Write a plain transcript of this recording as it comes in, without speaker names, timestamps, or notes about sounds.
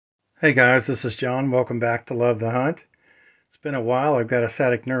Hey guys, this is John. Welcome back to Love the Hunt. It's been a while. I've got a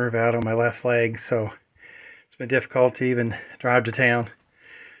sciatic nerve out on my left leg, so it's been difficult to even drive to town.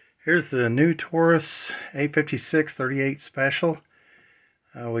 Here's the new Taurus 856 38 Special.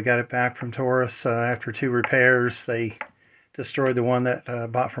 We got it back from Taurus after 2 repairs. They destroyed the one that I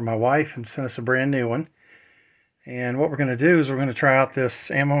bought for my wife and sent us a brand new one. And what we're going to do is we're going to try out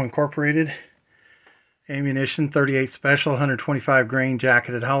this Ammo Incorporated ammunition 38 Special 125 grain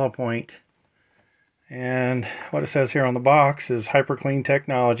jacketed hollow point. And what it says here on the box is hyper clean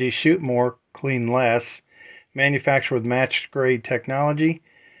technology, shoot more, clean less, manufactured with matched grade technology,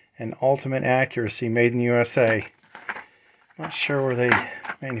 and ultimate accuracy, made in the USA. Not sure where they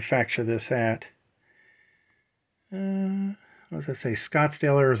manufacture this at. What does that say?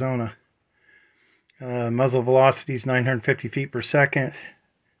 Scottsdale, Arizona. Muzzle velocity is 950 feet per second,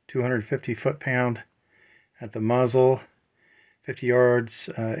 250 foot-pound at the muzzle, 50 yards,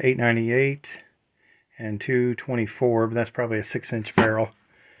 898. and 224, but that's probably a 6-inch barrel.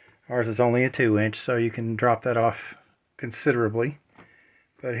 Ours is only a 2-inch, so you can drop that off considerably.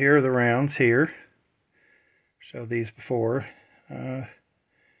 But here are the rounds here. Showed these before. They're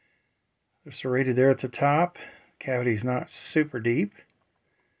serrated there at the top. Cavity's not super deep.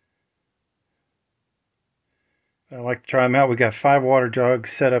 I like to try them out. We got 5 water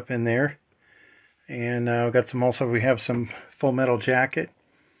jugs set up in there, and we got some. Also, we have some full metal jacket.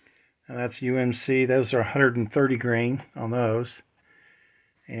 Now that's UMC. Those are 130 grain on those.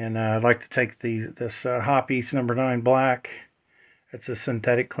 And I'd like to take this Hop East number 9 black. It's a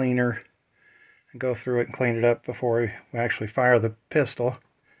synthetic cleaner. And go through it and clean it up before we actually fire the pistol.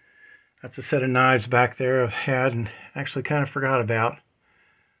 That's a set of knives back there I've had and actually kind of forgot about.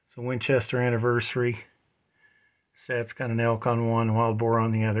 It's a Winchester anniversary set. It's got an elk on one, wild boar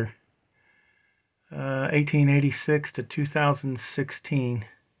on the other. 1886 to 2016.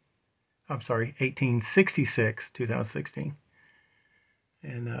 I'm sorry, 1866, 2016.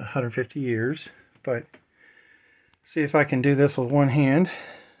 And 150 years. But see if I can do this with one hand.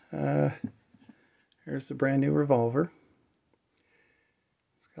 Here's the brand new revolver.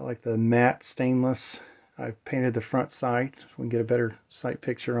 It's got like the matte stainless. I painted the front sight so we can get a better sight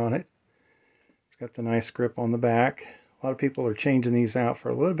picture on it. It's got the nice grip on the back. A lot of people are changing these out for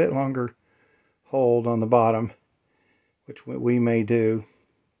a little bit longer hold on the bottom, which we may do.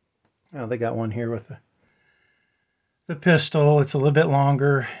 They got one here with the pistol. It's a little bit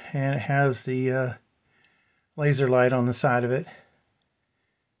longer, and it has the laser light on the side of it.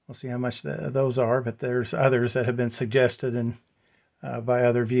 We'll see how much those are, but there's others that have been suggested and by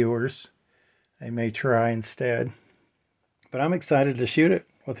other viewers. They may try instead. But I'm excited to shoot it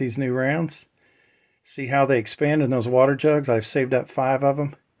with these new rounds. See how they expand in those water jugs. I've saved up 5 of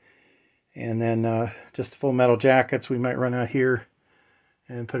them. And then just the full metal jackets we might run out here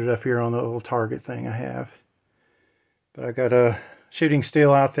and put it up here on the little target thing I have. But I got a shooting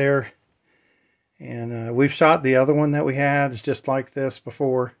steel out there. And we've shot the other one that we had. It's just like this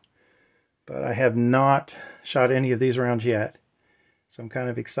before. But I have not shot any of these rounds yet. So I'm kind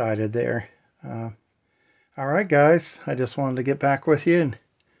of excited there. Alright guys, I just wanted to get back with you and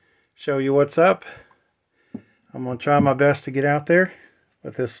show you what's up. I'm going to try my best to get out there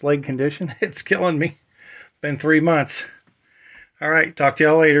with this leg condition. It's killing me. Been 3 months. Alright, talk to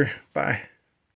y'all later. Bye.